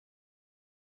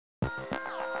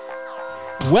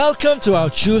Welcome to our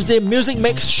Tuesday Music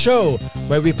Mix show,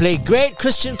 where we play great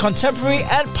Christian contemporary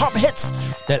and pop hits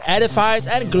that edifies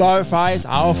and glorifies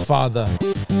our Father.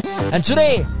 And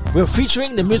today, we're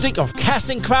featuring the music of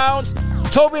Casting Crowns,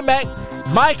 Toby Mac,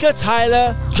 Micah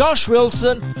Tyler, Josh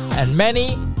Wilson, and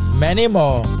many, many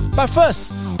more. But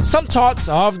first, some thoughts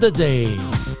of the day.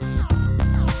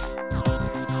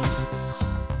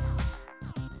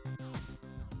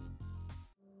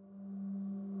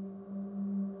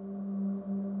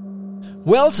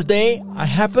 Well, today, I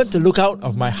happened to look out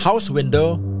of my house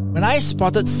window when I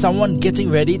spotted someone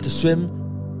getting ready to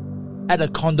swim at a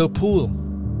condo pool.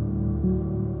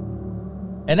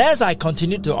 And as I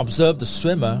continued to observe the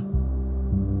swimmer,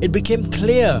 it became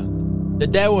clear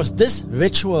that there was this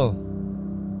ritual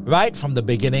right from the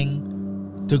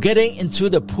beginning to getting into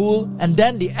the pool and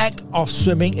then the act of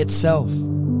swimming itself.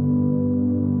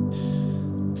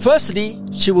 Firstly,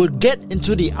 she would get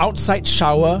into the outside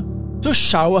shower to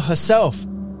shower herself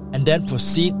and then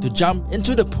proceed to jump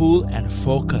into the pool and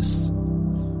focus.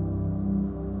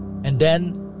 And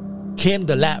then came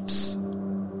the laps.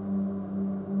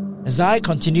 As I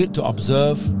continued to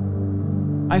observe,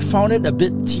 I found it a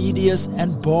bit tedious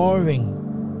and boring.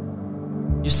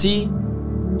 You see,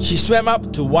 she swam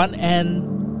up to one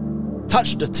end,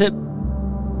 touched the tip,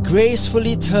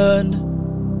 gracefully turned,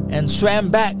 and swam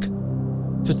back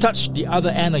to touch the other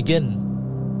end again.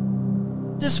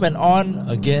 This went on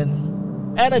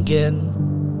again and again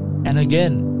and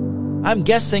again. I'm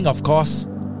guessing, of course,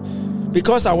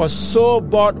 because I was so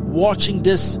bored watching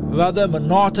this rather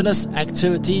monotonous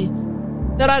activity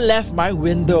that I left my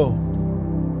window,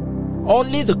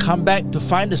 only to come back to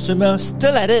find the swimmer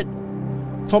still at it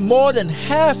for more than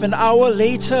half an hour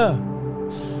later.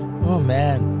 Oh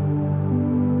man.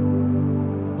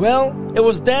 Well, it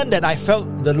was then that I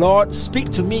felt the Lord speak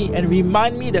to me and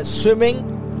remind me that swimming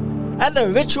and the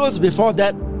rituals before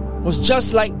that was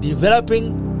just like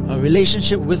developing a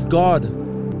relationship with God.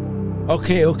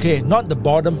 Okay, not the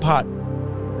boredom part,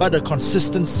 but the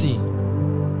consistency.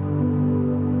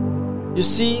 You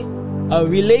see, a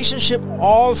relationship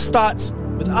all starts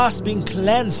with us being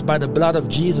cleansed by the blood of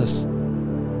Jesus.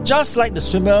 Just like the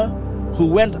swimmer who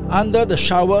went under the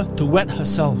shower to wet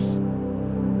herself,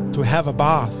 to have a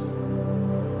bath.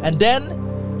 And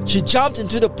then she jumped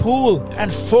into the pool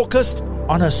and focused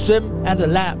on her swim and the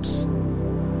laps.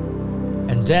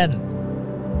 And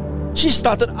then she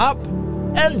started up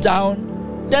and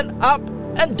down, then up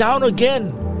and down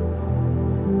again,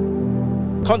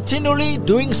 continually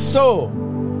doing so.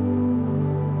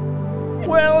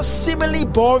 Well, seemingly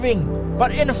boring,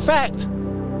 but in fact,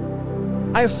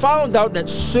 I found out that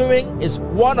swimming is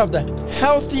one of the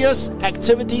healthiest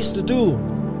activities to do.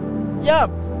 Yeah,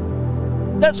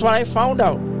 that's what I found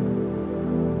out.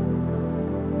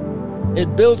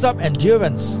 It builds up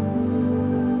endurance.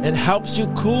 It helps you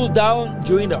cool down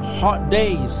during the hot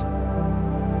days.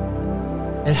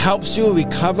 It helps you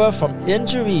recover from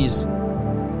injuries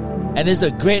and is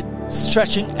a great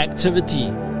stretching activity.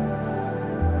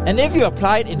 And if you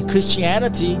apply it in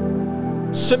Christianity,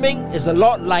 swimming is a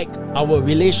lot like our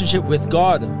relationship with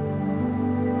God.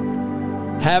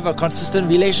 Have a consistent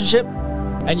relationship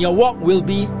and your walk will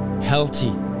be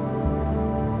healthy.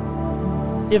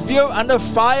 If you're under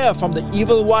fire from the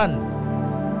evil one,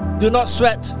 do not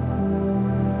sweat.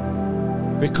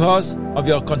 Because of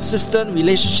your consistent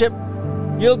relationship,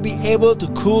 you'll be able to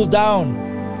cool down.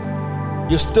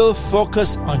 You still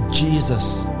focus on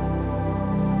Jesus.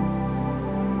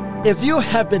 If you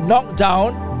have been knocked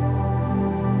down,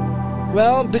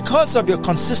 well, because of your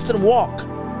consistent walk,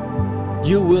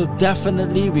 you will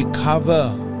definitely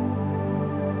recover.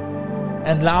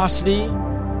 And lastly,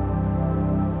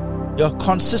 your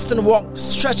consistent walk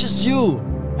stretches you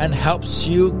and helps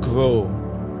you grow.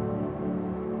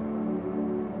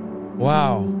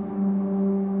 Wow.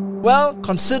 Well,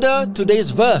 consider today's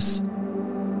verse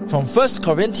from 1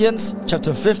 Corinthians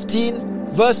chapter 15,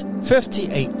 verse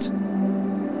 58.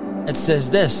 It says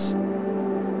this: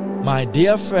 "My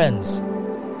dear friends,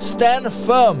 stand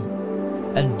firm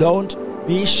and don't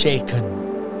be shaken.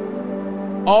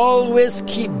 Always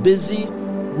keep busy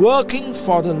working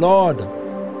for the Lord.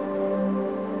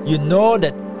 You know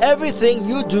that everything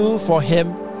you do for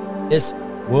Him is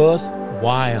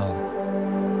worthwhile."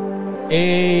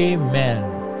 Amen.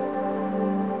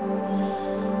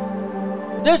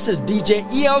 This is DJ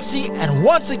ELC, and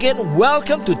once again,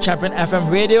 welcome to Champion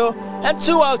FM Radio and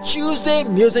to our Tuesday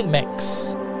Music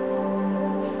Mix.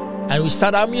 And we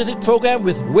start our music program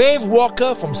with Wave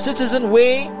Walker from Citizen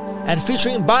Way and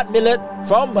featuring Bart Millett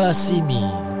from Mercy Me.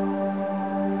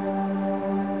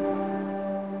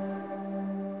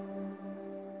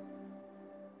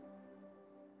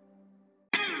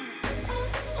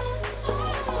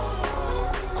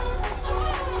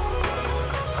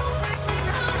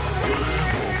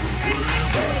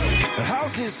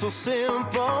 so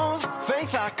simple,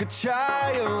 faith like a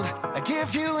child. I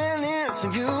give you an inch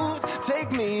and you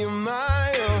take me a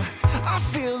mile. I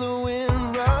feel the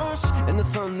wind rush and the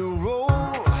thunder roll.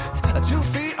 2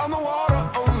 feet on the water,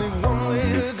 only one way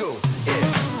to go.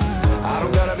 Yeah, I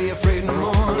don't gotta be afraid no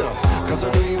more, no, 'cause I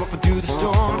know you up and through the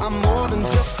storm. I'm more than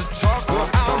just a talker.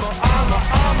 I'm a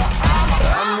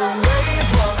wave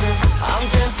walker. I'm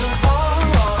dancing on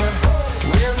water.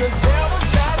 When the devil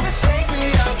tries to shake me,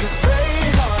 I'll just pray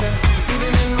harder.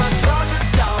 Even in my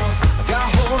darkest hour, I got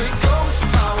Holy Ghost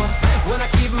power. When I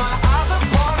keep my eyes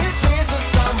upon you, Jesus,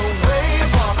 I'm a wave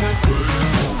walker.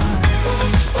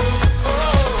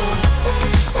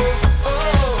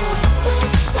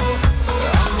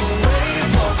 I'm a wave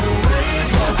walker, wave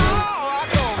walker. Oh, I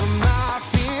go over my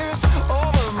fears,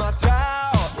 over my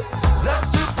doubt. That's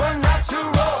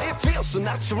supernatural, it feels so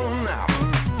natural now.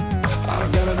 I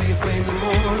don't gotta be afraid no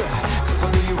more, 'cause I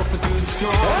know you're up and through the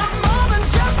storm. I'm more than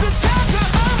just a talker,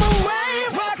 I'm a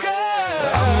wave walker.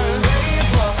 I'm a wave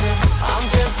walker, I'm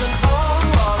dancing on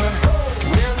water.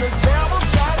 When the devil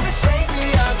tries to shake me,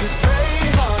 I just pray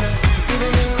harder.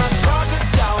 Even in my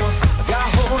darkest hour, I got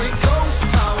Holy Ghost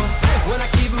power. When I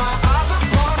keep my eyes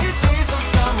upon you, Jesus,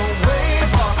 I'm a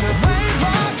wave walker. Wave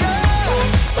walker,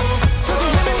 don't you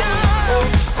hear me now?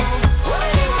 When I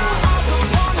keep my eyes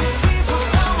upon you, Jesus,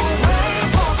 I'm a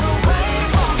wave walker,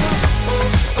 wave walker.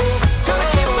 Gonna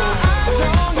keep my eyes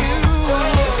on you.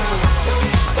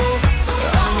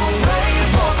 I'm a wave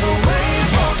walker, wave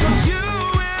walker. You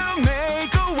will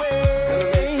make a way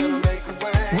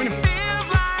when it feels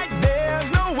like there's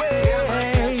no way.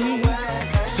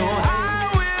 So I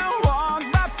will walk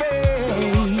by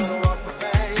faith,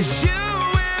 'cause you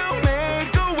will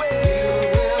make a way.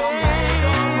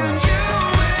 You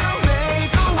will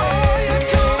make a way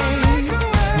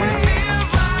when it feels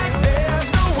like there's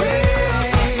no way.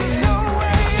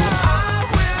 So I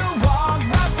will walk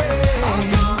by faith,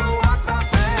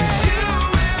 'cause you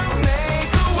will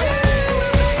make a way.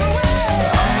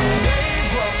 I'm a wave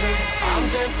walker, I'm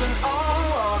dancing on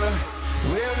water.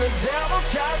 When the devil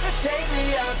tries to shake me,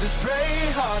 I just pray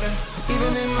harder.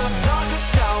 Even in my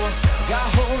darkest hour, I got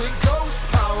Holy Ghost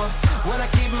power. When I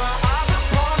keep my eyes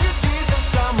upon you, Jesus,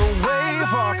 I'm a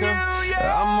wave walker.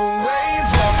 I'm a wave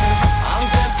walker, I'm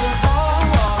dancing on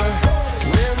water.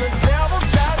 When the devil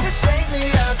tries to shake me,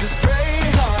 I just pray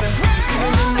harder.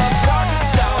 Even in my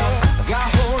darkest hour, I got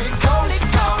Holy Ghost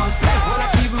power. When I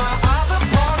keep my eyes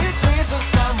upon you, Jesus,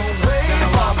 I'm a wave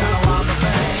walker.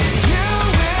 You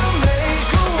will make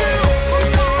a way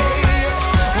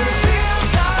when it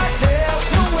feels like there's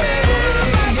no way.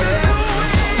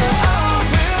 So I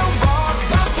will walk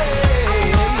by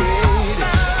faith,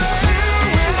 'cause you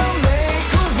will make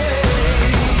a way.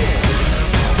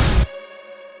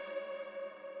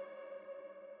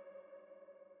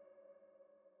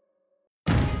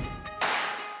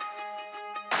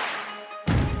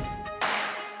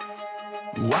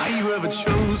 Why you ever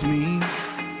chose me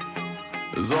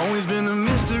has always been a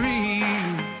mystery.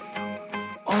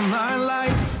 All my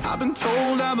life I've been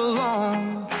told I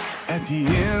belong at the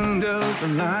end of the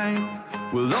line,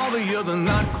 with all the other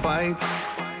not quite,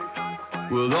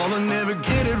 with all that never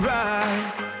get it right.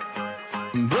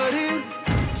 But it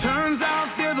turns out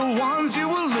they're the ones you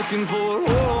were looking for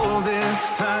all this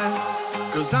time.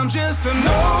 'Cause I'm just a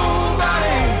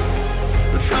nobody,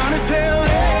 trying to tell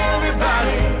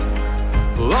everybody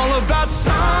all about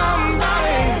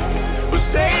somebody who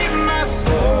saved my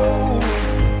soul.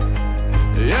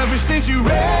 Ever since you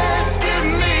rescued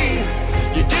me,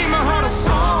 you gave my heart a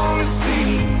song to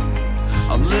sing.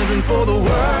 I'm living for the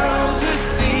world to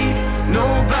see,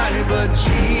 nobody but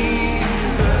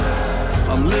Jesus.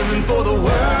 I'm living for the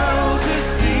world to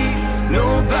see,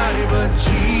 nobody but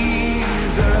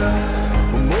Jesus.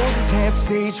 When Moses had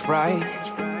stage fright,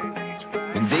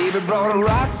 and David brought a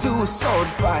rock to a sword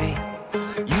fight,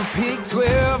 you picked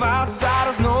 12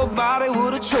 outsiders nobody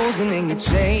would have chosen, and you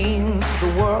changed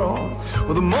the world.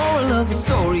 Well, the moral of the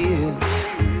story is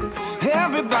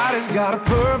everybody's got a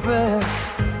purpose.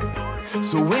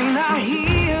 So when I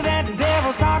hear that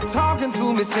devil start talking to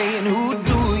me, saying, who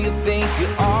do you think you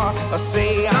are? I say,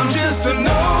 I'm just a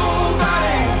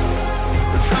nobody,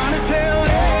 trying to tell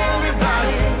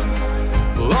everybody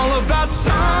all about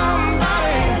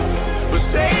somebody who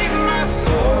saved my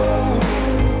soul.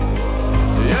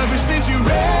 Ever since you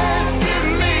rescued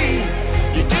me,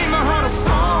 you gave my heart a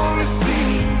song to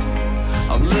sing.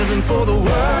 I'm living for the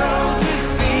world to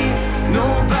see,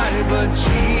 nobody but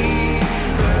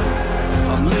Jesus.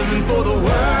 I'm living for the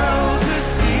world to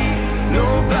see,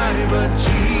 nobody but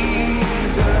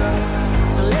Jesus.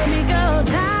 So let me go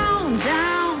down,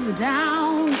 down,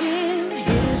 down in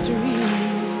history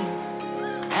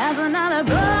as another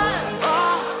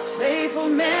blood-bought, faithful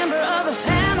member of the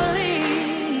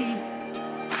family.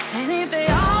 And if they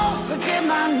all forget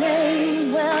my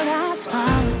name, well, that's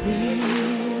fine with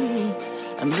me.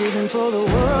 I'm living for the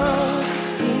world to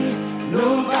see,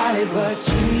 nobody but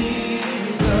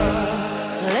Jesus.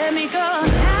 So let me go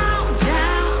down,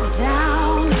 down,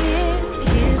 down in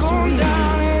history. Go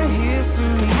down in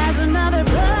history as another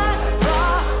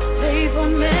blood-bought, faithful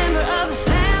member of the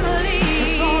family.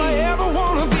 That's all I ever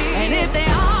wanna be. And if they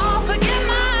all forget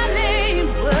my name,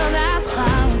 well, that's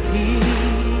fine with me.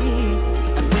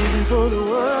 I'm living for the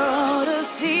world to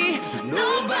see,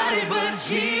 nobody but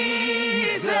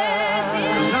Jesus.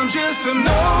 'Cause I'm just a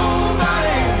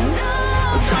nobody,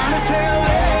 trying to tell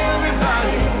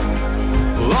everybody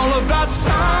all about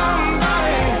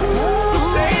somebody who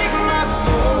saved my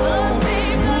soul.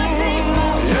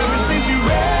 Ever since you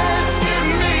rescued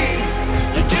me,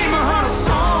 you gave my heart a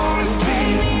song to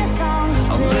sing.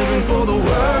 I'm living for the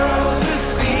world to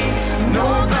see,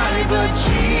 nobody but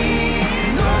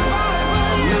Jesus.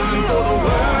 I'm living for the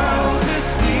world to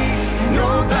see,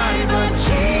 nobody but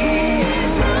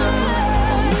Jesus.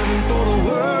 I'm living for the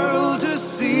world to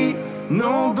see,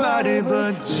 nobody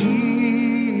but Jesus.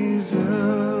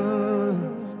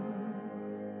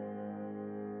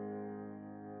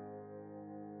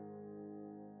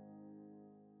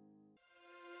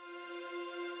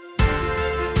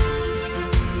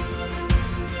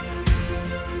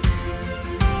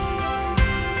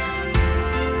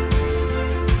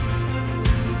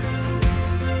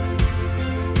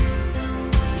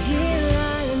 Here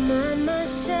I remind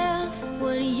myself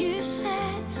what you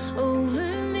said over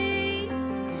me.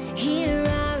 Here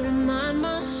I remind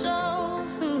my soul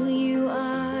who you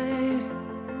are.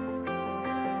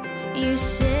 You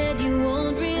said you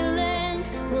won't relent,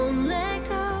 won't let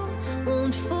go,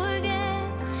 won't forget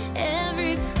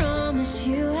every promise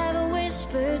you have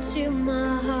whispered to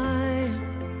my heart.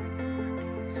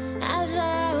 As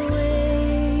I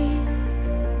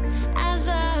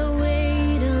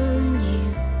wait on you,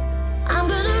 I'm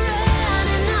gonna run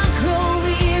and not grow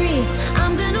weary.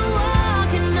 I'm gonna walk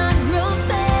and not grow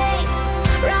faint.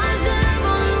 Rise up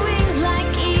on wings like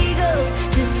eagles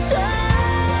to soar.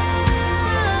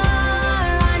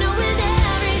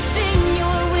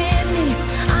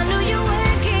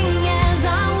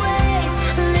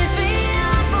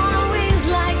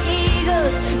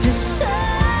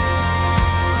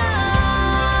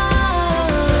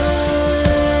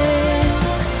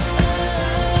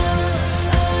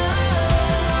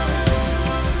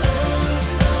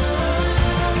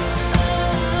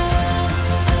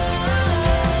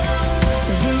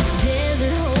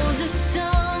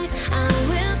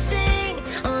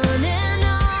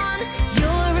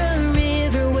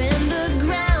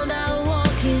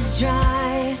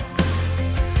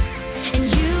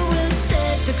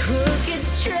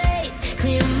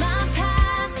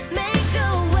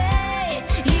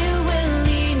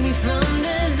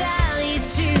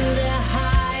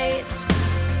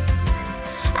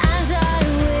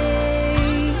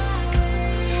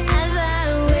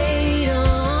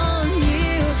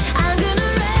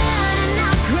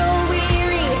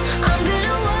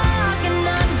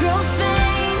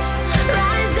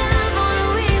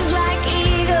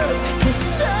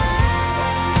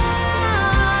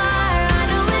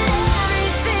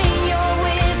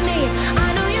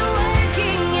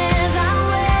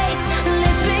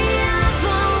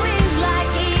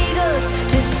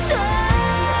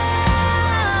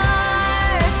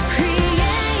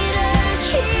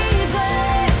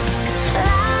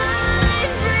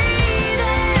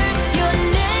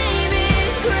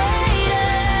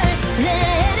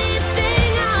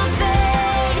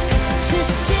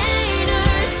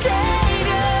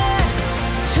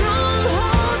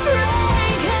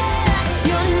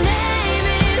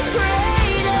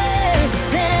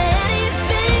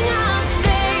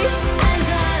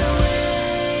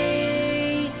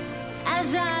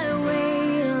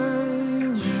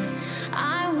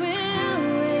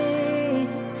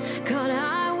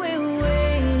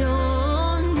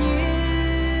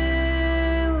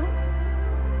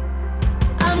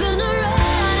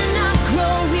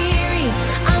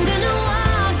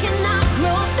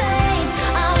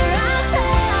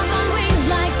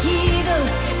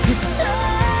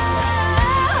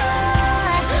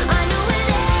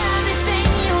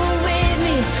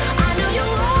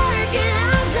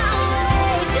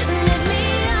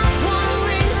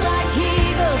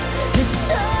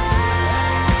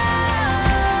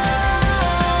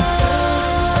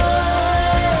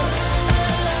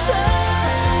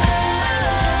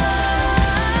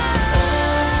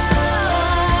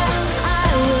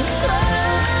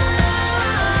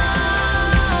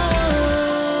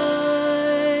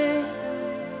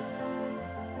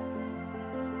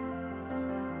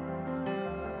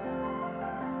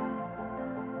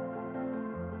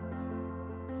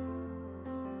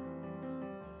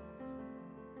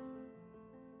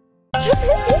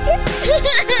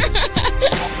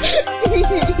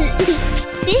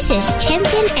 This is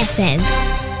Champion FM,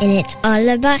 and it's all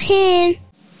about him.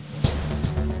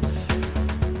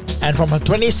 And from her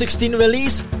 2016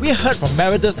 release, we heard from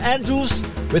Meredith Andrews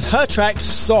with her track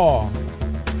Soar.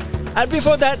 And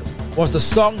before that was the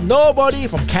song Nobody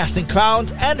from Casting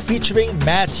Crowns and featuring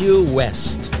Matthew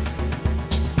West.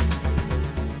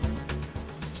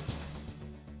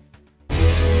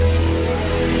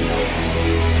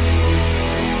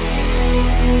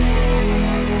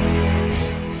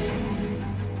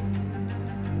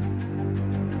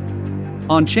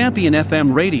 On Champion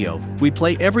FM radio, we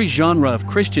play every genre of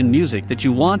Christian music that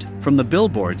you want, from the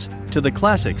billboards to the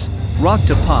classics, rock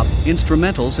to pop,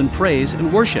 instrumentals and praise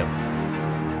and worship.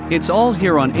 It's all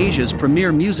here on Asia's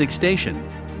premier music station.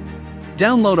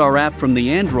 Download our app from the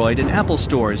Android and Apple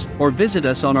stores or visit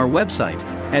us on our website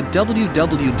at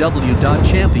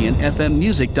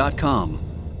www.championfmmusic.com.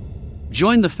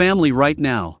 Join the family right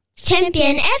now.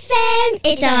 Champion FM,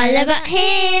 it's all about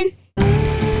him.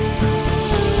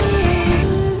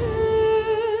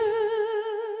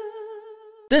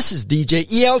 This is DJ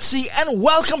ELC and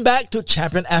welcome back to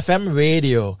Champion FM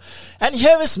Radio. And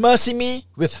here is Mercy Me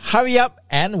with Hurry Up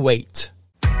and Wait.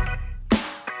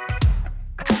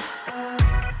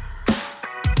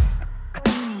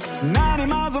 90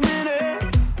 miles a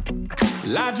minute,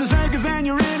 life's a circus and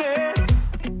you're in it.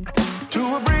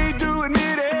 Too afraid to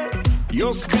admit it,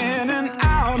 you're spinning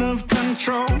out of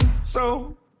control.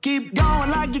 So keep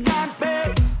going like you got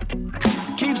this,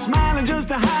 keep smiling just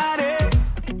to hide it.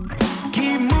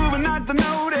 Keep moving, not to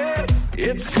notice.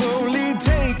 It's slowly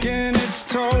taking its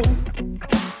toll.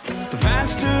 The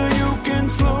faster you can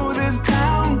slow this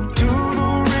down to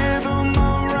the rhythm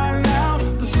of right now,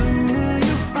 the sooner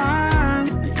you find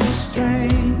your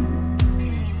strength.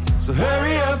 So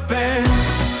hurry up and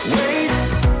wait.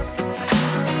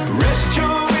 Rest your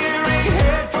weary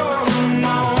head for a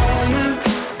moment.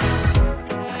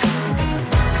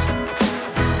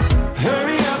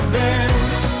 Hurry up and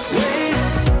wait.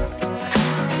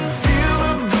 Feel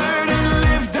the burden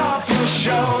lift off your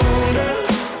shoulders.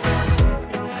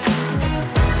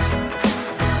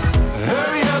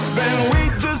 Hurry up and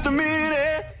wait just a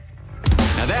minute.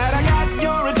 Now that I got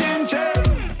your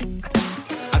attention,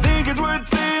 I think it's worth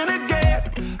saying again.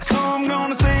 So I'm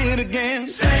gonna say it again.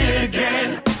 Say it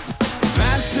again.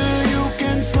 Faster you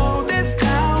can slow this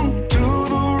down to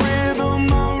the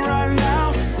rhythm of right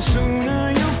now, the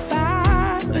sooner you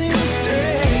find your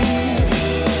strength.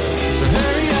 So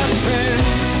hurry up and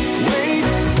wait.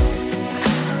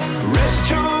 Rest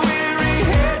your weary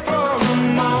head for a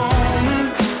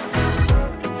moment.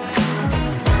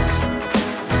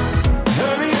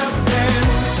 Hurry up and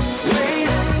wait.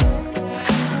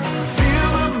 Feel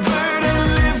the burden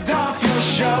lift off your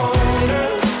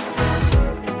shoulders.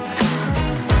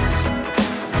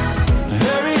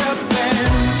 Hurry up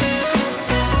and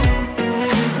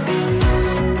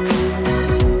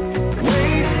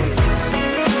wait.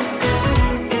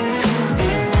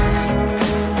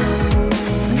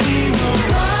 We will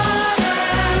run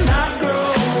and not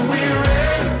grow weary.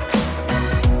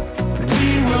 We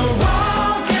will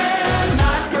walk and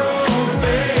not grow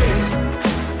faint.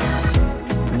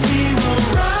 We will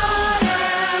run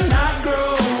and not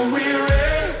grow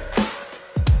weary.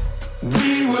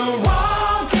 We will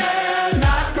walk and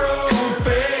not grow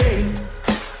faint.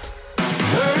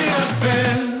 Hurry up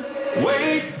and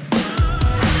wait.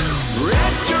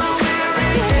 Rest your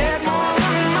weary head for a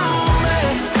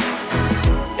moment.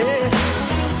 Yeah.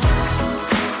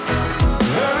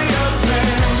 Hurry up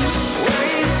and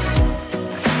wait.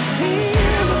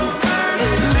 Feel the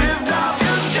burden lift off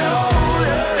your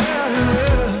shoulders.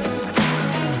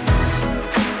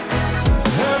 So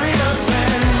hurry up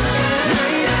and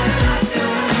wait.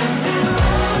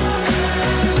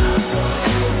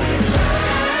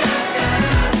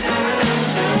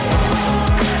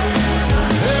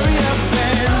 Hurry up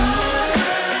and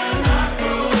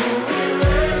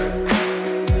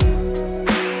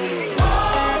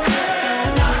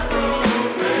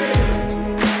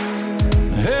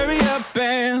hurry up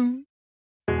and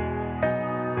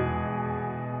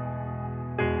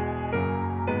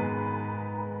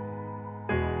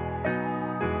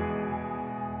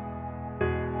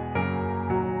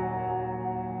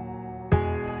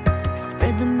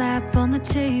Spread the map on the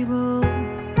table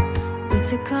with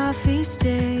the coffee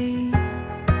stain.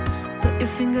 Put your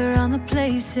finger on the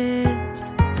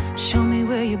places. Show me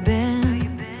where you've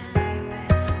been.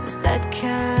 Was that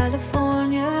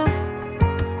California?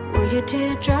 Were your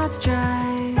teardrops dry?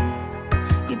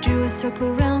 You drew a circle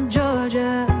around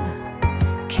Georgia.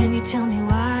 Can you tell me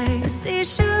why? I see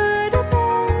should have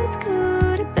been,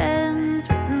 could have been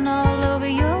written all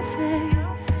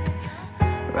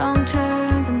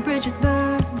turns and bridges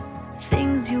burn,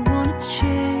 things you wanna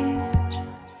change.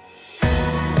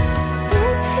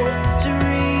 It's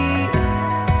history,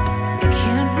 you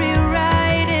can't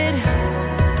rewrite it.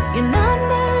 You're not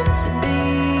meant to be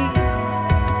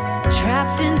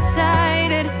trapped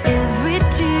inside it. Every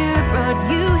tear brought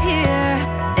you here,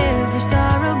 every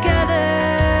sorrow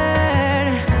gathered.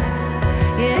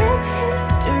 It's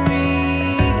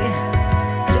history,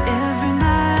 but every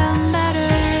mile mattered.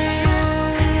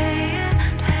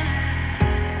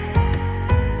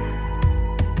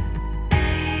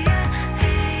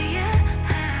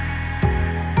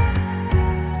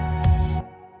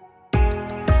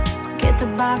 Get the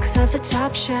box off the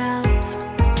top shelf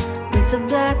with the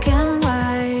black and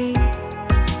white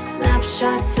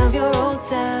snapshots of your old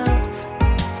self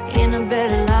in a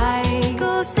better light.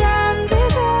 Go send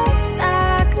regrets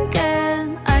back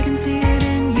again, I can see it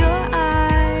in your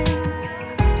eyes.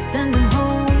 Send them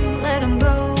home, let them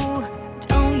go,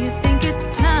 don't you think it's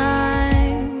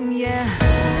time? Yeah,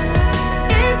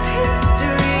 it's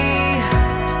history,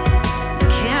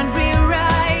 can't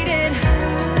rewrite it.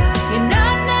 You're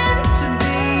not meant to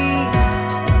be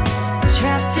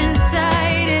trapped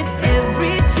inside it.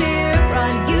 Every tear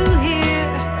brought you here,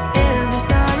 every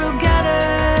sorrow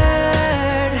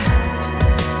gathered.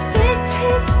 It's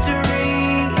history,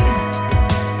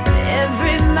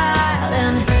 every mile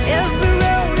and every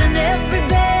road and every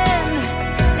bend,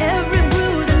 every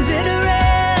bruise and bitter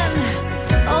end.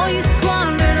 All you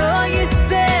squandered, all you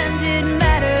spent, it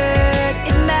mattered,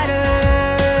 it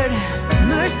mattered.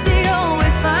 Mercy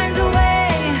always finds a way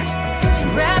to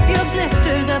wrap your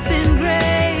blisters up in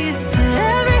grace.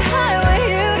 Every highway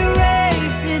here to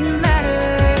race, it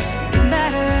mattered, it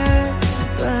mattered.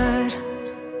 But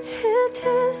it's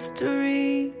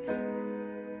history,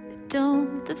 it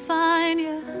don't define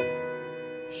you.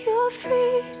 You're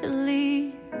free to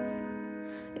leave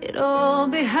it all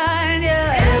behind you.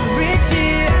 Every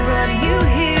tear brought you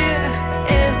here,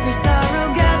 every sorrow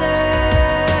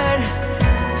gathered.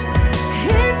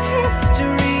 It's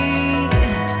history,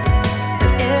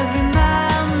 but every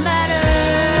mile mattered.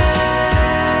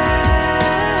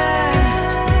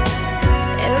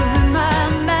 Every mile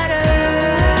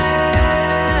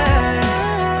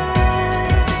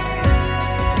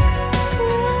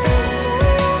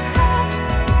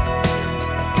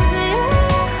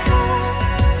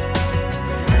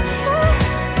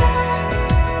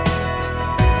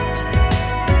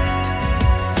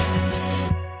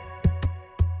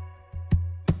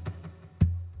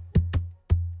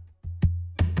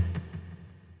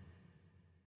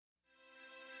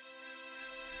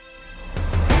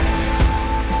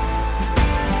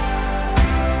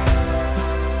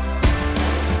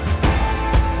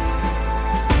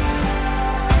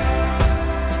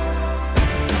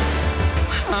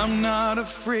I'm not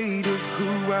afraid of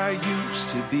who I used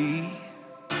to be,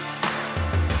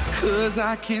 'cause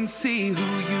I can see who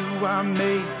you are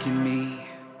making me.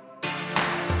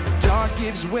 Dark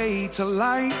gives way to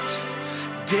light,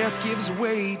 death gives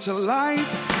way to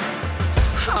life.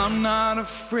 I'm not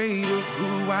afraid of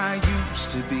who I used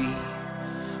to be.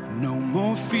 No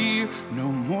more fear, no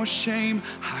more shame.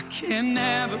 I can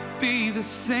never be the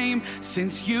same.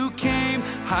 Since you came,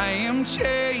 I am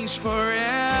changed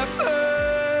forever.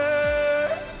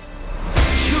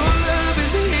 Your love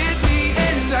has hit me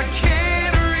and I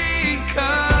can't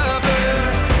recover.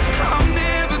 I'm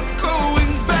never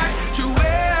going back to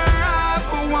where I've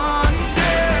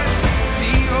wandered.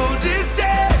 The old is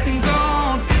dead and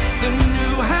gone, the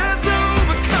new has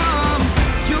overcome.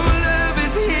 Your love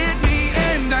has hit me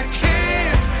and I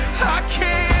can't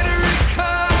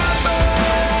recover.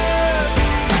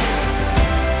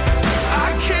 I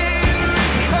can't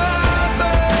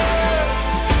recover.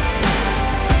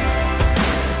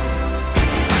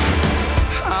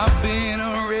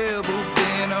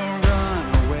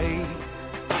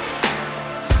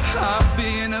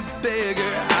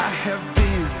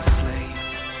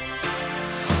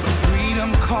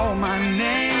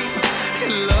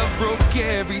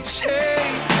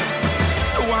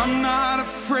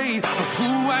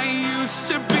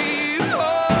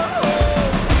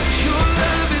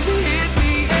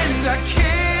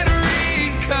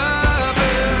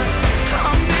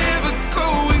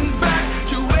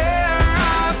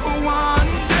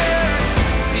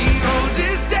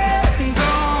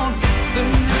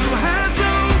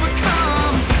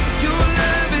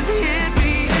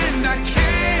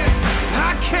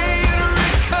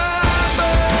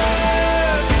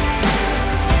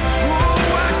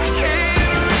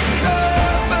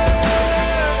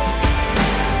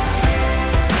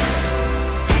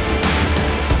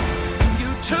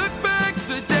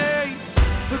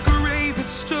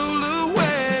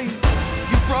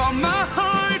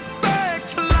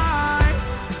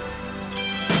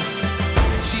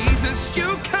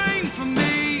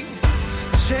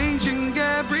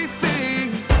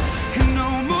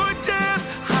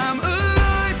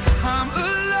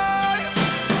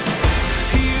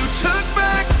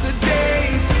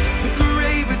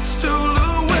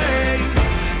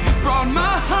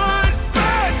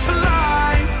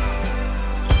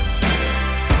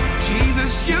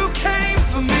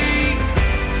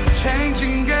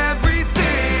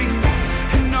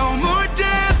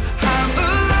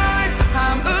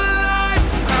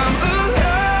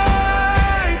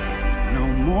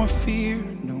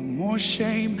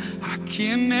 shame. I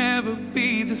can never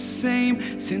be the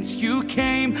same. Since you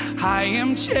came, I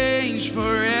am changed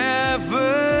forever.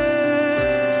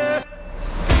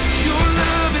 Your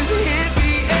love has hit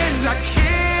me and I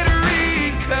can't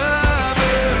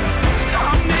recover.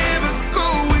 I'm never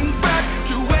going back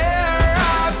to where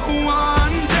I've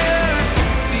wandered.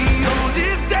 The old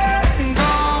is dead and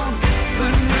gone, the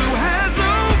new has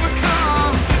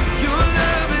overcome. Your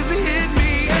love has hit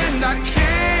me and I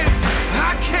can't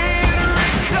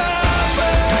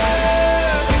recover.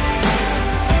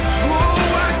 Oh,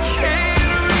 I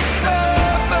can't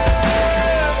recover.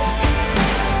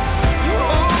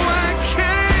 Oh, I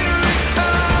can't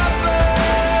recover.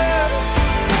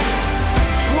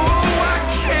 Oh, I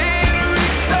can't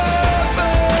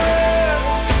recover.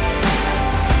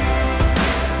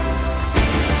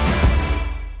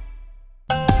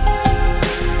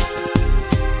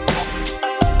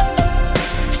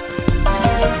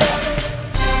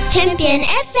 Champion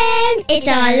FM, it's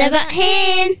all about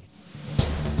him.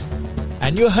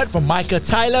 And you heard from Michael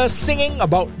Tyler singing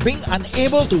about being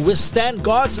unable to withstand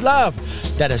God's love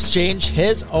that has changed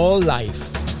his whole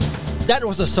life. That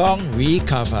was the song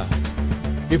Recover.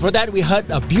 Before that, we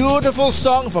heard a beautiful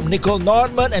song from Nicole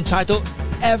Nordman entitled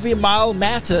Every Mile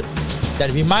Mattered,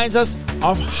 that reminds us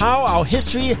of how our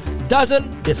history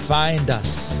doesn't define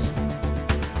us.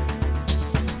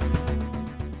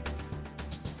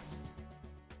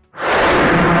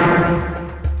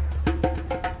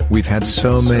 We've had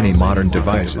so many modern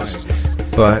devices.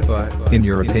 But, in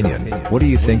your opinion, what do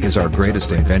you think is our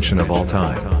greatest invention of all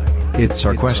time? It's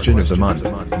our question of the month,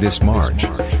 this March,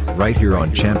 right here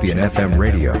on Champion FM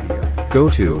Radio. Go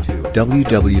to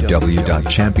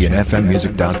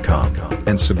www.championfmmusic.com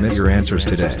and submit your answers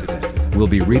today. We'll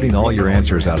be reading all your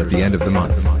answers out at the end of the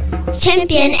month.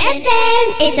 Champion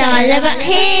FM, it's all about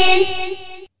him.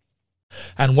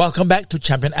 And welcome back to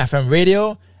Champion FM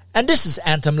Radio. And this is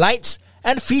Anthem Lights,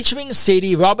 and featuring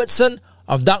Sadie Robertson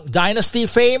of Duck Dynasty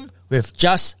fame with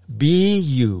Just Be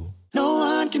You. No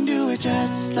one can do it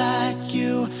just like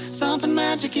you. Something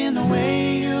magic in the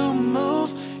way you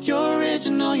move. You're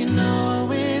original, you know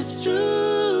it's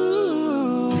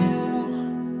true.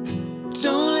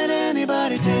 Don't let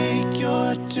anybody take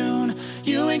your tune.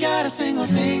 You ain't got a single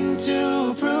thing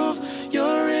to prove.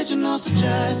 You're original, so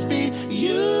just be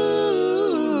you.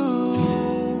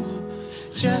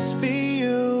 Just be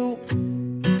you.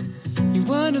 You're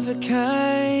one of a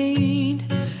kind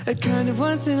of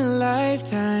once in a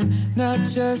lifetime, not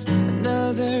just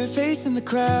another face in the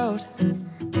crowd.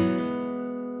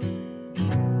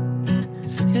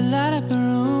 You light up a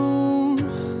room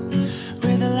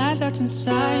with a light that's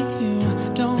inside you.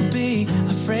 Don't be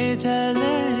afraid to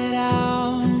let it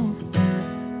out.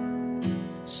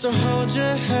 So hold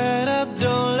your head up,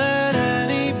 don't let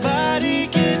anybody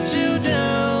get you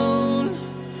down.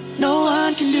 No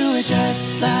one can do it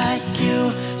just like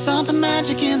you. Something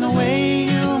magic in the way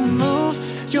you move.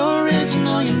 You're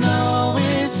original, you know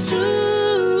it's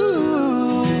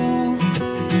true.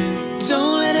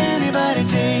 Don't let anybody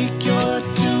take your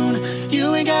tune.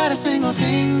 You ain't got a single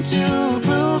thing to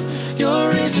prove.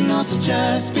 You're original, so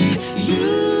just be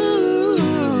you.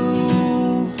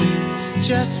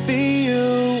 Just be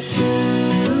you.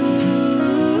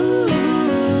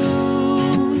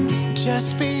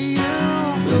 Just be you.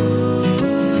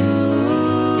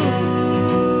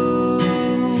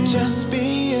 Just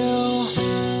be you.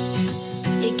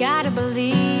 You gotta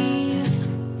believe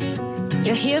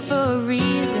you're here for a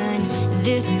reason.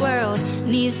 This world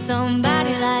needs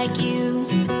somebody like you.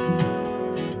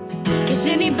 'Cause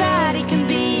anybody can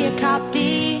be a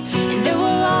copy, and there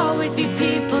will always be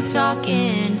people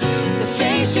talking. So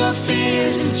face your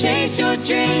fears and chase your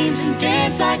dreams and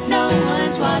dance like no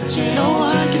one's watching. No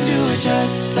one can do it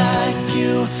just like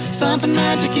you. Something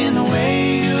magic in the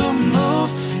way you move.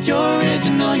 You're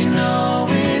original, you know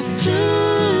it's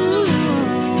true.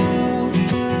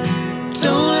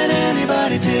 Don't let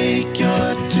anybody take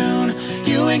your tune.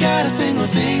 You ain't got a single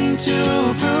thing to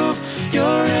prove.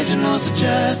 You're original, so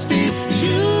just be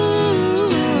you.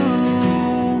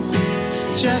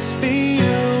 Just be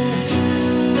you.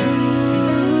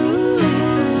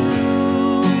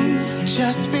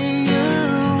 Just be you.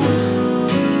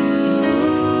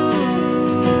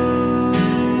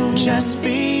 Just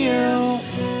be you.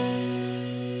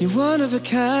 You're one of a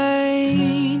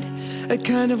kind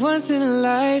of once in a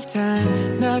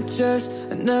lifetime, not just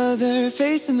another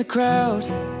face in the crowd.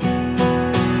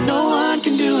 No one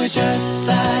can do it just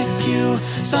like you.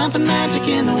 Something magic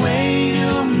in the way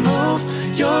you move.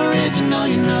 You're original,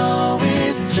 you know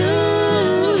it's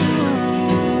true.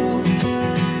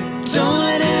 Don't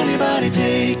let anybody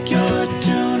take your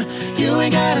tune. You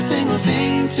ain't got a single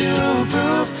thing to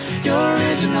prove you're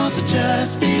original, so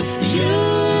just be you.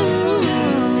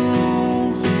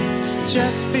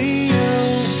 Just be you.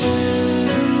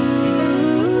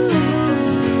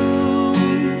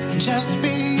 Just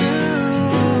be you.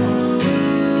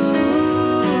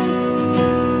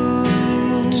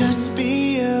 Just be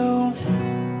you.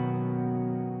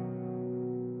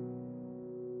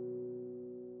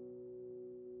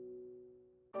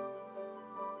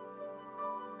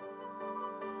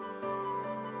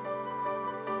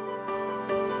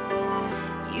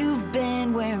 You've been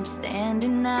where I'm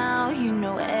standing now. You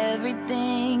know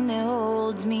everything that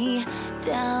holds me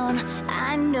down.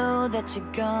 I know that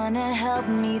you're gonna help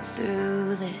me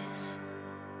through this.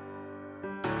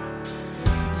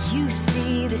 You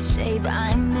see the shape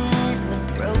I'm in, the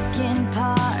broken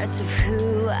parts of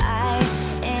who I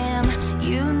am.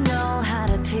 You know how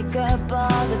to pick up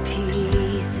all the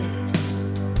pieces.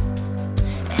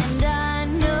 And I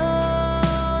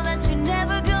know that you're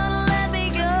never gonna let me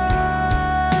go.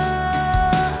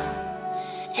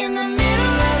 In the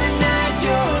middle of the night,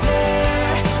 you're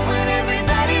there. When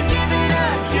everybody's giving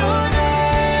up, you're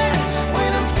there.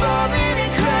 When I'm falling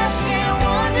and crashing,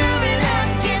 wondering,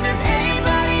 asking, does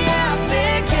anybody out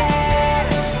there care?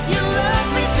 You love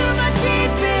me through my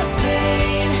deepest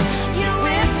pain. You're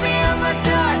with me on my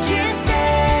darkest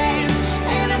days.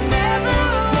 And I'm never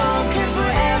alone, 'cause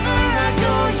wherever I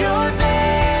go, you're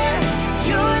there.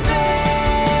 You're there.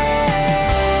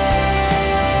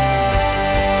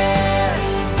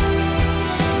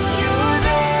 You're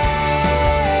there.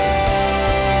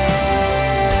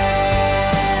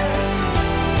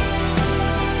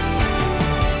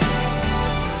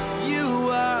 You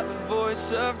are the voice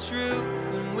of truth,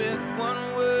 and with one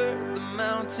word, the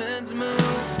mountains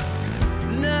move.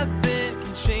 Nothing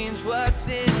can change what's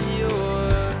in your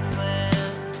plan.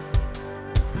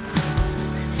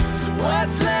 So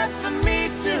what's left for me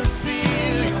to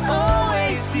feel? You're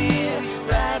always here, you're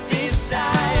right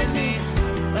beside me.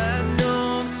 I know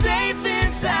I'm safe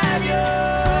inside your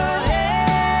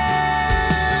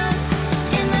hands.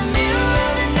 In the middle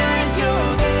of the night,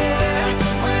 you're there.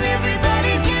 When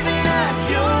everybody's giving up,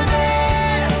 you're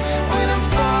there. When I'm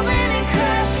falling and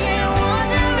crashing,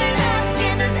 wondering,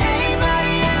 asking, does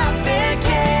anybody out there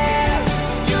care?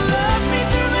 You love me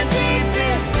through my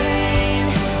deepest pain.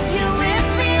 You're with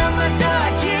me on my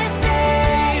darkest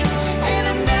days. And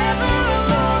I'm never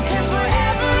alone, 'cause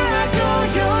wherever I go,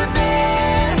 you're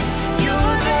there.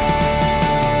 You're there.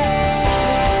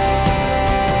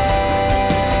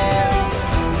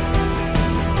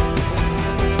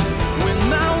 When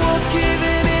my world's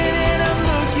giving in and I'm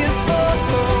looking for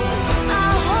hope,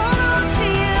 I'll hold on to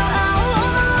you, I'll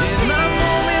hold on to in you. my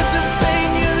moments of pain,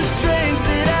 you're the strength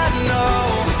that I know.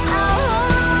 I'll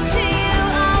hold on to you,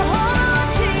 I'll hold on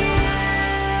to you.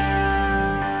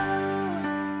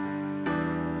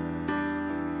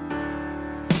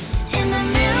 In the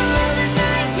middle of the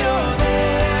night, you're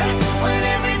there. When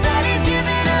everybody's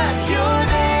giving up, you're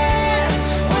there.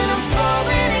 When I'm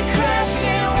falling and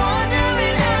crashing,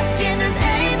 wondering, asking, does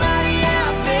anybody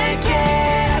out there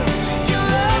care? You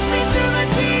love me through my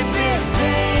deepest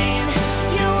pain.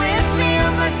 You're with me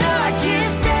on my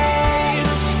darkest days.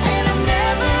 And I'm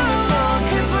never alone,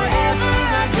 'cause wherever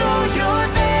I go, you're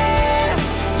there.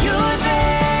 You're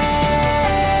there.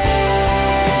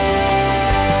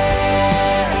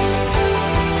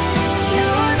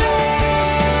 You're there.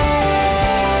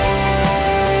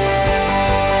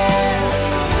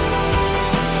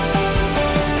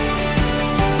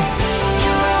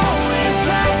 You're always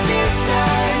right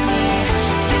beside me.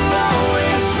 You're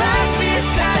always right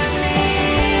beside me.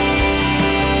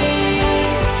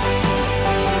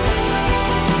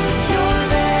 You're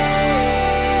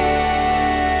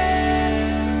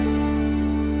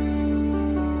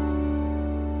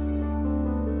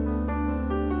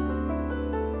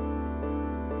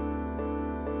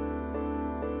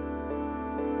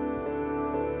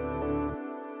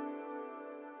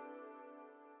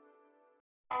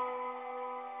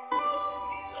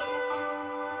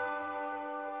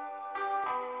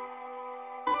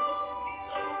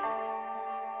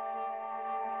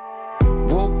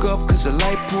Woke up 'cause the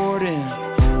light poured in.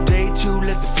 Day 2,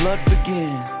 let the flood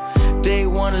begin. Day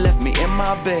 1 left me in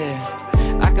my bed.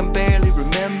 I can barely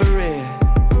remember it.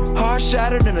 Heart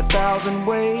shattered in 1,000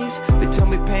 ways. They tell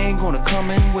me pain gonna come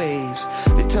in waves.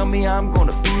 They tell me I'm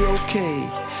gonna be okay.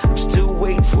 I'm still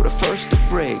waiting for the first to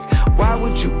break. Why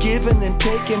would you give and then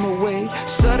take him away?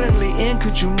 Suddenly in,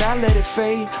 could you not let it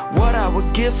fade? What I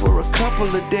would give for a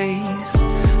couple of days.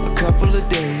 A couple of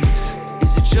days.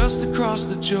 Is it just across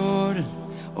the Jordan?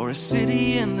 Or a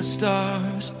city in the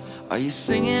stars? Are you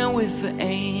singing with the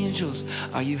angels?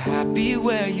 Are you happy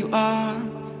where you are?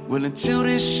 Well, until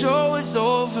this show is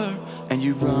over and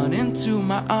you run into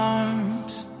my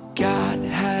arms, God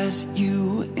has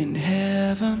you in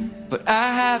heaven, but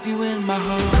I have you in my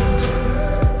heart.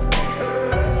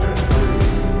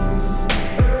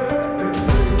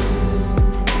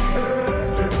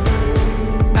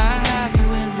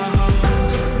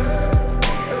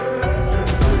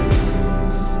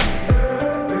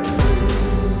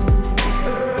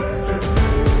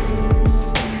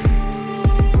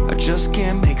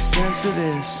 To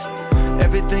this,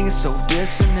 everything is so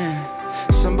dissonant.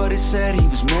 Somebody said he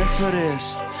was meant for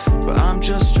this, but I'm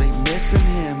just straight missing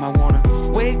him. I wanna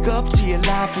wake up to your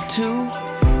life for two,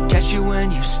 catch you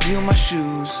when you steal my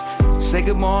shoes, say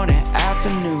good morning,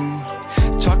 afternoon,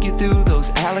 talk you through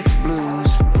those Alex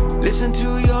blues, listen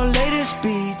to your latest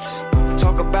beats,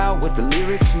 talk about what the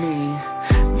lyrics mean,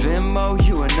 Venmo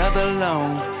you another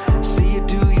loan, see you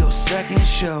do your second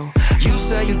show. You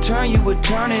said you would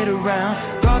turn it around.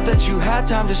 Thought that you had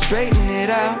time to straighten it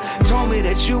out. Told me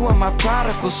that you were my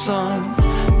prodigal son,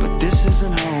 but this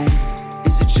isn't home.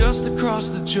 Is it just across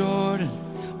the Jordan,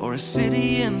 or a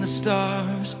city in the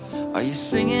stars? Are you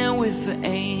singing with the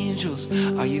angels?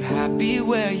 Are you happy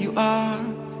where you are?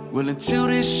 Well, until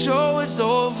this show is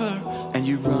over and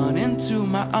you run into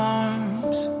my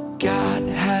arms, God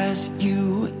has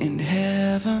you in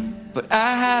heaven, but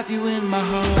I have you in my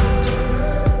heart.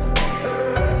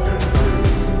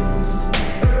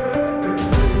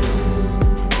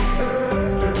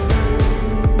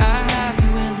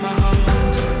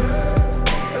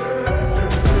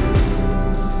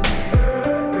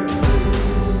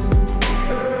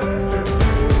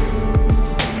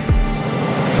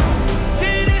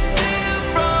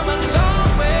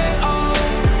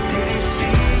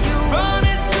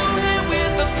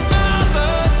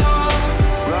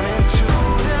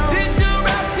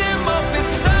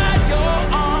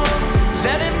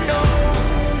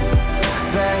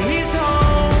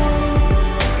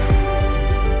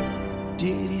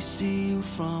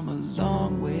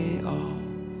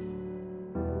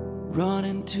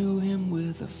 Running to him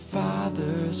with a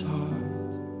father's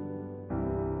heart.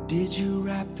 Did you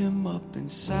wrap him up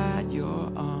inside your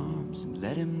arms and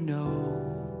let him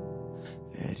know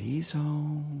that he's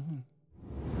home?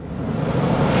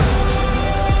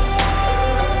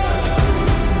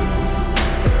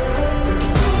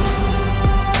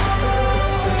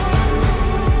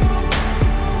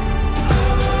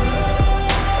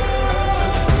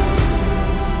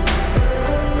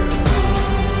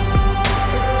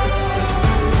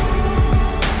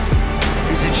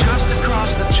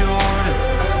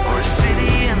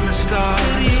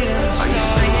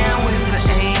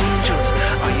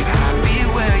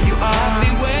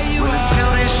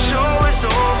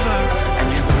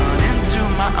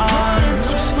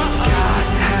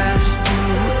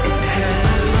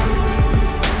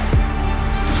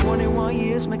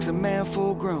 Makes a man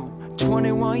full grown.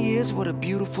 21 years, what a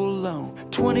beautiful loan.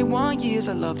 21 years,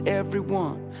 I loved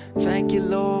everyone. Thank you,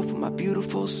 Lord, for my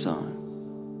beautiful son.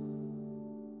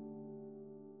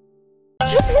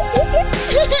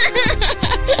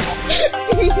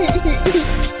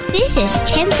 This is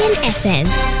Champion FM,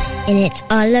 and it's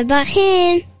all about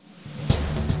him.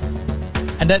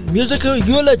 And that musical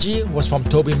eulogy was from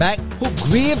Toby Mac, who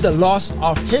grieved the loss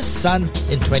of his son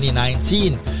in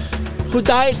 2019, who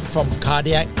died from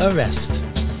cardiac arrest.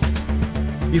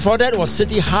 Before that was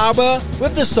City Harbour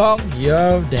with the song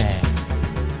You're There.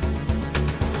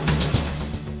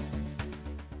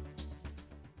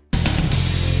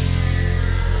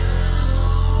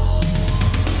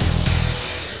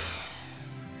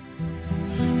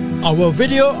 Our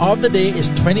video of the day is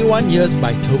 21 Years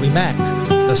by Toby Mac,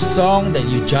 the song that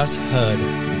you just heard.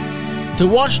 To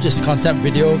watch this concept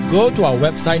video, go to our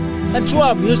website and to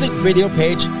our music video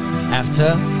page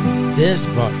after this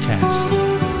broadcast.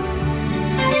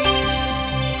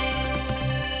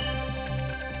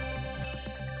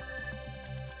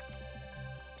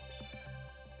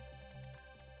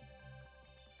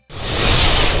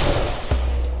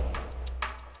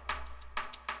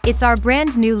 It's our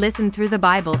brand new Listen Through the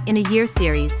Bible in a Year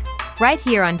series, right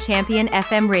here on Champion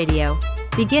FM Radio,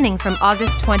 beginning from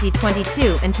August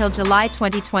 2022 until July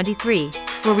 2023,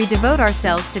 where we devote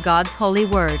ourselves to God's holy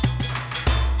word.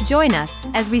 Join us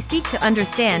as we seek to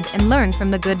understand and learn from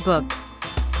the good book.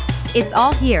 It's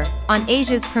all here on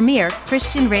Asia's premier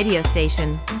Christian radio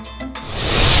station.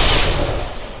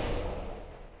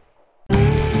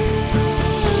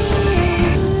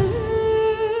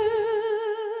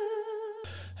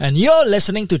 And you're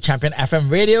listening to Champion FM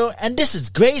Radio, and this is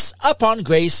Grace Upon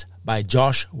Grace by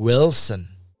Josh Wilson.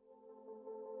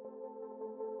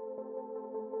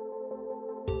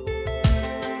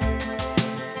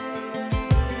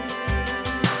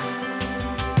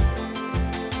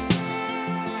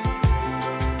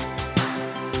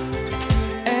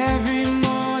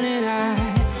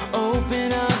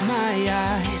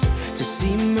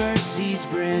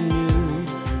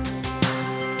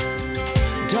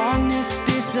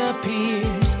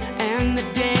 disappears and the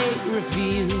day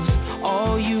reveals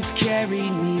all you've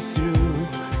carried me through.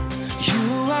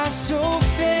 You are so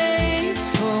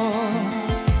faithful,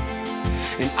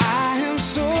 and I am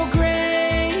so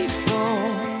grateful.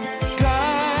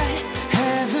 God,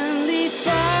 Heavenly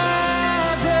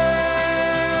Father,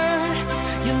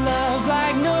 you love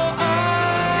like no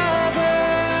other.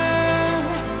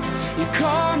 You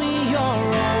call me your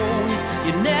own,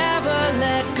 you never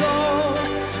let go.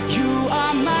 You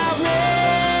are my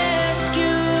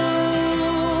rescue.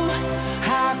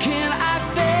 How can I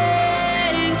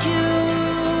thank you?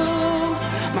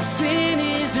 My sin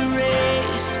is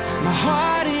erased, my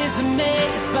heart is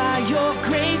amazed by your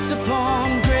grace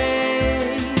upon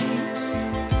grace.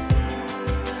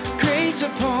 Grace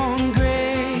upon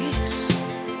grace.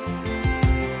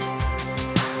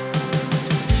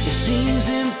 It seems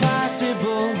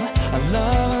impossible, a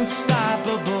love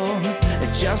unstoppable,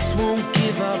 it just won't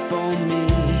give up on me.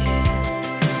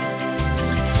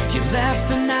 You left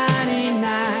the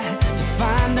 99 to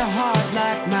find a heart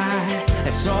like mine.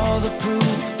 That's all the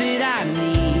proof that I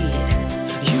need.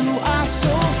 You are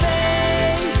so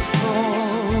faithful,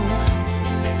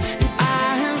 and I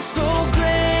am so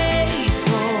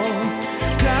grateful.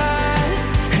 God,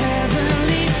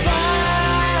 Heavenly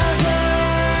Father,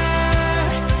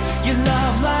 you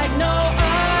love like no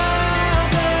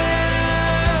other.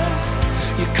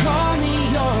 You call me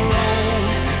your own,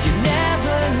 you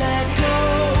never let go.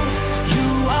 You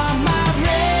are my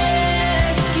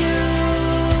rescue.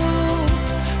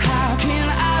 How can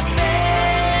I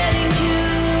thank you?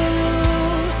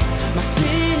 My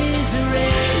sin is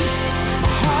erased,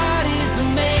 my heart is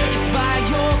amazed by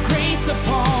your grace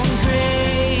upon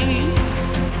grace.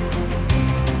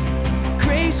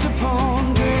 Grace upon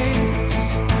grace.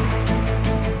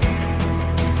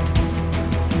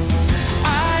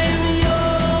 I am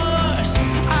yours,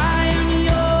 I am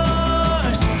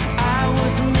yours. I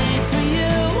was made for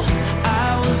you, I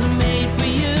was made for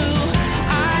you.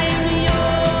 I am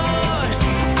yours,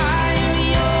 I am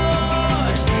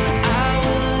yours. I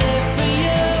will live for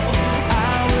you,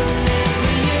 I will live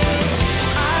for you.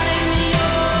 I am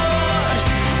yours,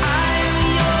 I am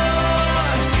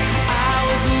yours. I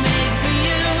was made for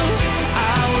you,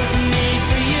 I was made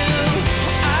for you.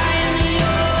 I am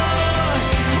yours,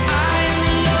 I am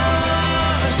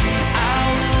yours. I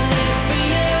will live for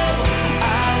you,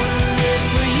 I will live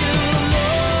for you,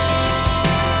 Lord.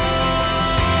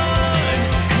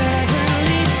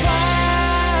 Heavenly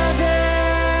Father,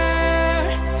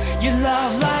 you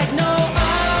love like no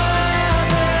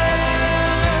other.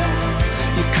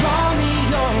 You call me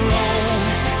your own,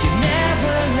 you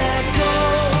never let go.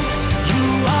 You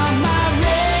are my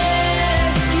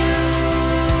rescue.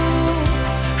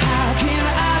 How can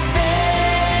I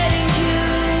thank you?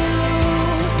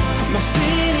 My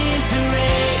sin is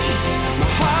erased, my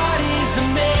heart is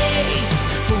amazed.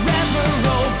 Forever,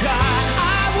 oh God,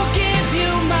 I will give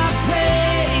you my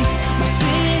praise. My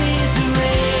sin is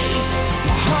erased,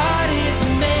 my heart is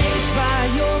amazed by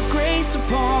your grace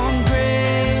upon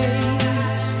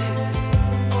grace.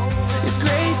 Your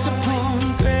grace upon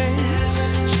grace.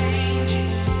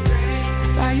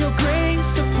 By your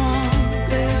grace upon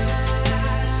grace.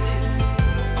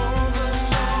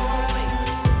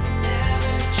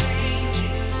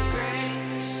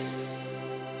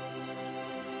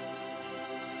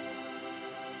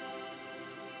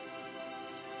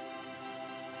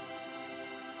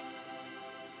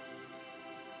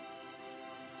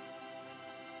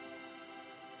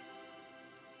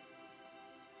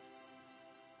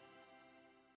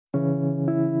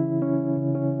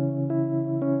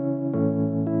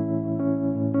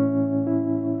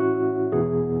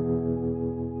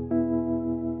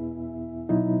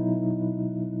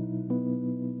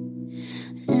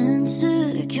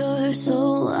 Insecure,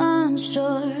 so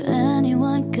unsure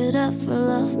anyone could ever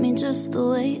love me just the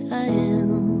way I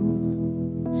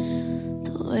am.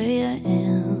 The way I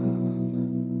am.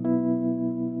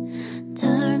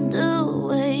 Turned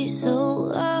away,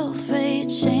 so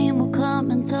afraid shame will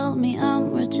come and tell me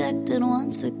I'm rejected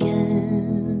once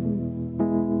again.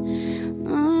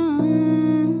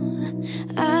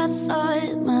 I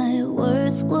thought my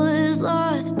worth was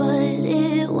lost, but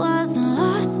it wasn't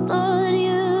lost on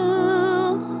you.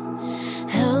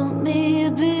 Help me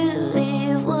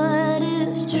believe what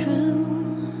is true.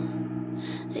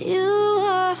 You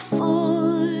are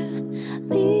for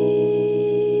me,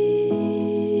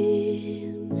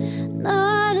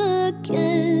 not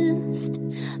against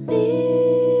me.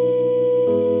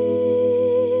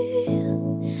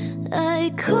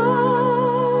 I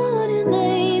call on your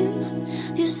name,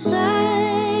 you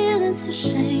silence the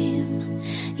shame.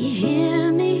 You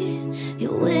hear me,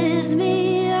 you're with me.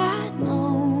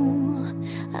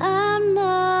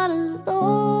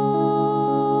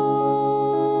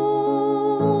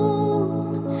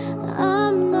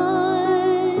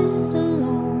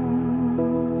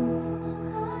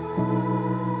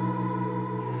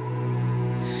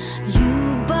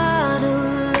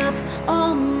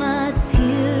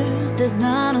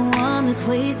 not one that's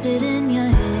wasted in your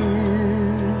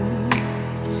hands.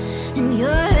 In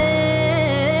your hands.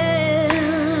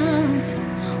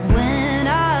 When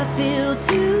I feel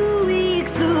too weak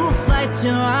to fight,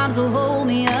 your arms will hold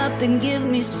me up and give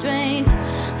me strength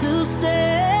to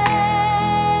stand.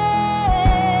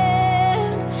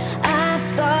 I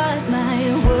thought my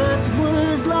worth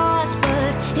was lost,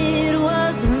 but it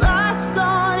wasn't lost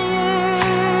on you.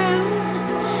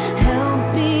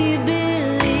 Help me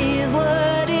believe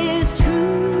what is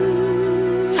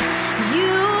true.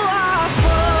 You are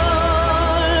for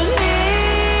me,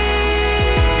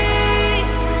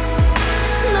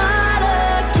 not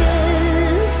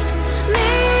against me.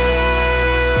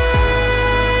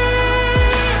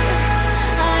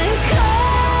 I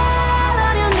call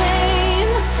on your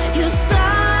name, you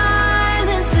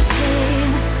silence the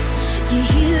shame. You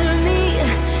hear me,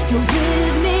 you're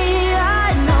with me. I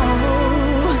know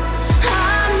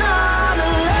I'm not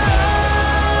alone.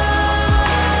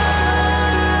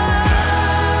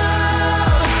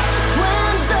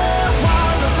 When the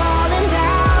walls are falling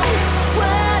down,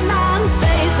 when I'm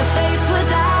face to face with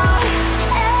doubt,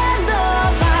 and the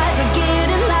lies are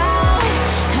getting loud,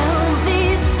 help me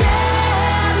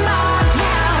stand my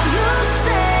ground. You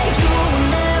say you will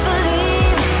never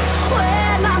leave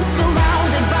when I'm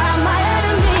surrounded by my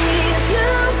enemies. You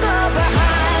go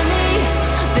behind me,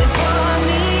 before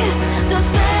me,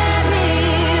 defend me,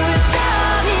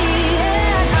 restore me,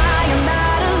 and I am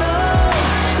not alone.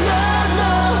 No,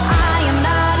 no, I am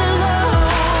not alone.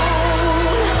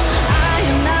 I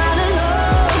am not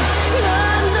alone. No,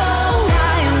 no,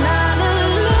 I am not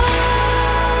alone.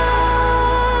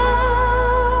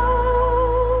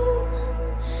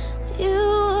 You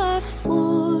are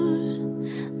for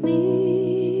me,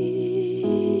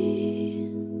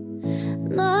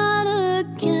 not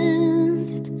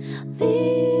against me.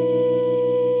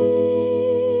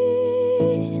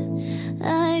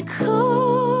 I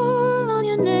call on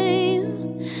your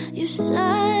name, you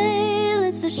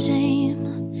silence the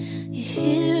shame. You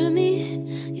hear me,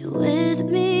 you're with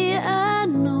me. I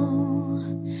know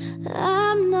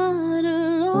I'm not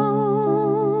alone.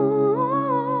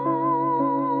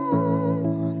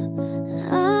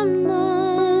 I'm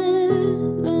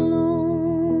not alone.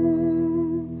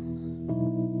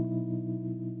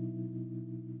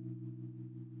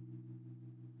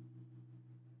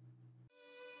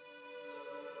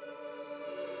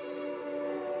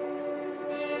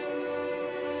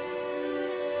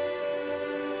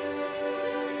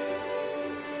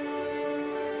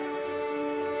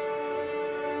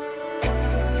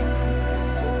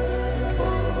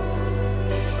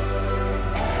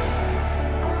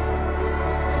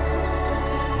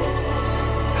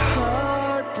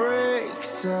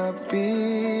 Heartbreak's a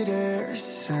bitter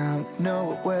sound.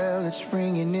 Know it well, it's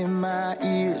ringing in my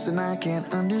ears, and I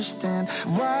can't understand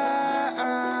why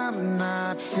I'm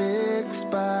not fixed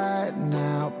by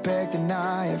now. Begged and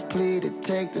I have pleaded,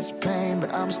 take this pain,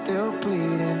 but I'm still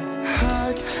bleeding.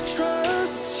 Heart,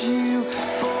 trust you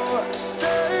for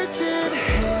certain.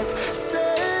 Head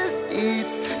says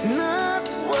it's not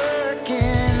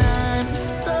working. I'm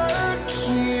stuck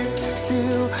here,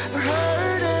 still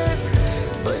hurting,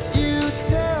 but you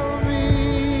tell me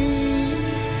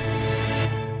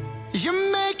you're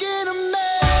making a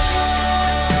masterpiece.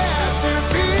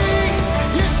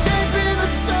 You're shaping the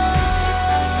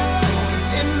soul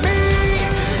in me.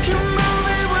 You're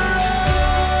moving where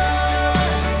I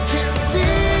can't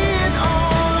see, and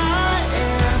all I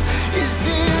am is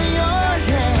in your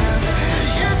hands.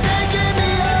 You're taking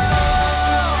me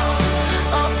all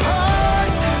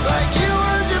apart, like you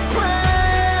was your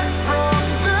plan from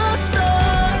the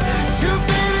start to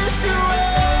finish your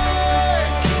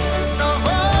work of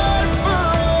art for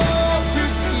all to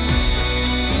see.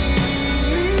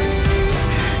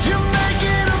 You're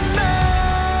making a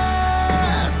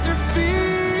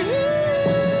masterpiece.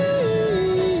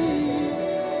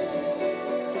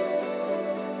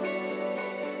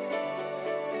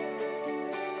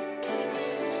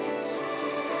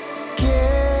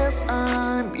 Guess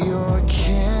I'm your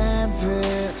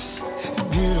canvas,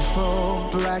 beautiful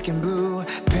black and blue,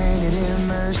 painted in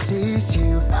mercy's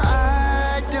hue.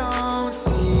 I don't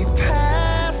see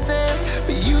past this,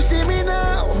 but you see me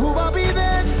now. Who I'll be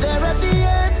then, there at the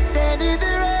end, standing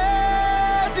there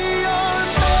as your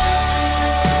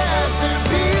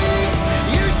masterpiece.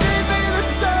 You're shaping the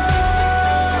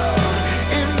soul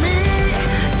in me.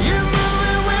 You're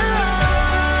moving where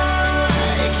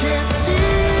I can't see,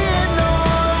 and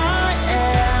all I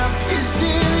am is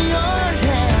in your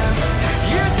hands.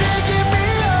 You're taking me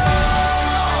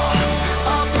all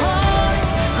apart,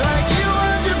 like you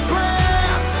was your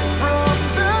plan from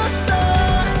the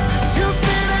start to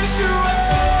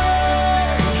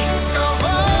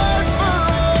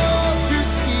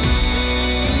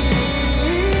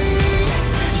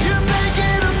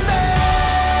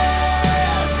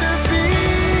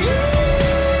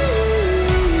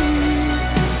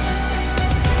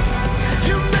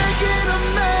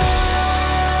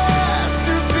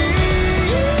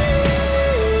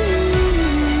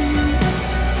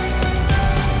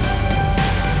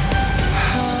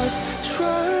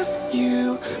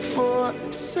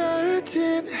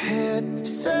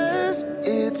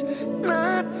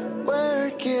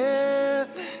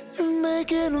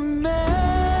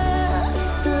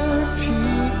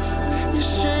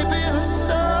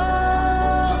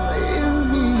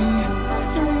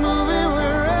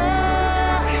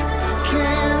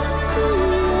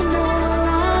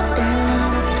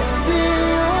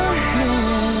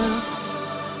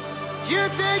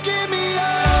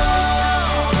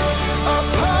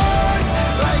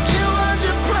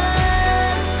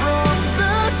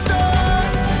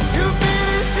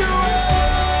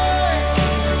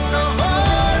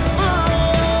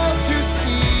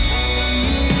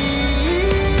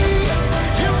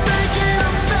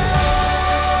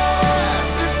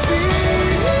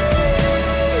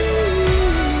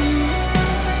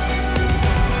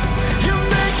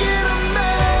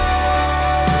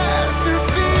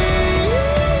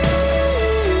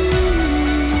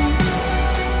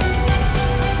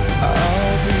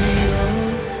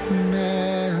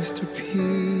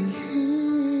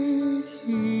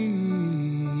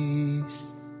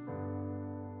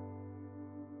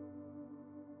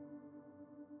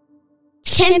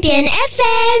Champion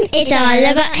FM, it's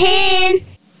all about him.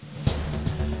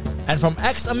 And from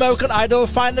ex-American Idol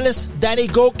finalist Danny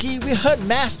Gokey, we heard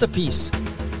Masterpiece.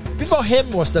 Before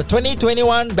him was the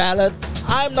 2021 ballad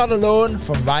I'm Not Alone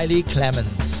from Riley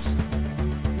Clemens.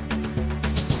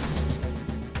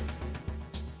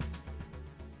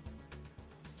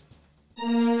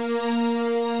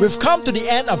 We've come to the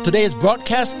end of today's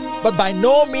broadcast, but by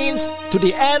no means to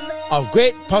the end of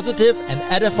great, positive and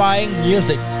edifying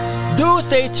music. Do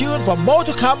stay tuned for more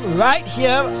to come right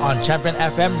here on Champion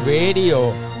FM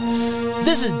Radio.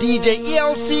 This is DJ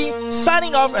ELC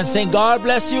signing off and saying God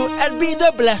bless you and be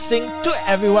the blessing to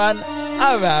everyone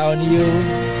around you.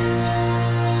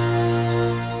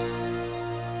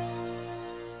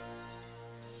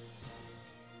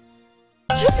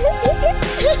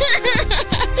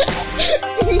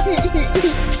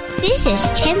 This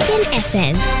is Champion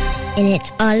FM, and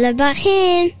it's all about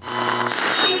him.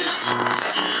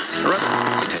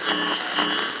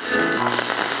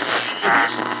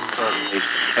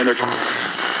 Turn up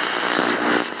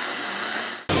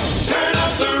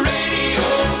the radio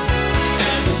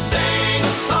and sing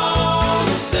a song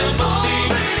of sympathy.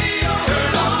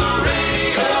 Turn up the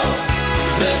radio.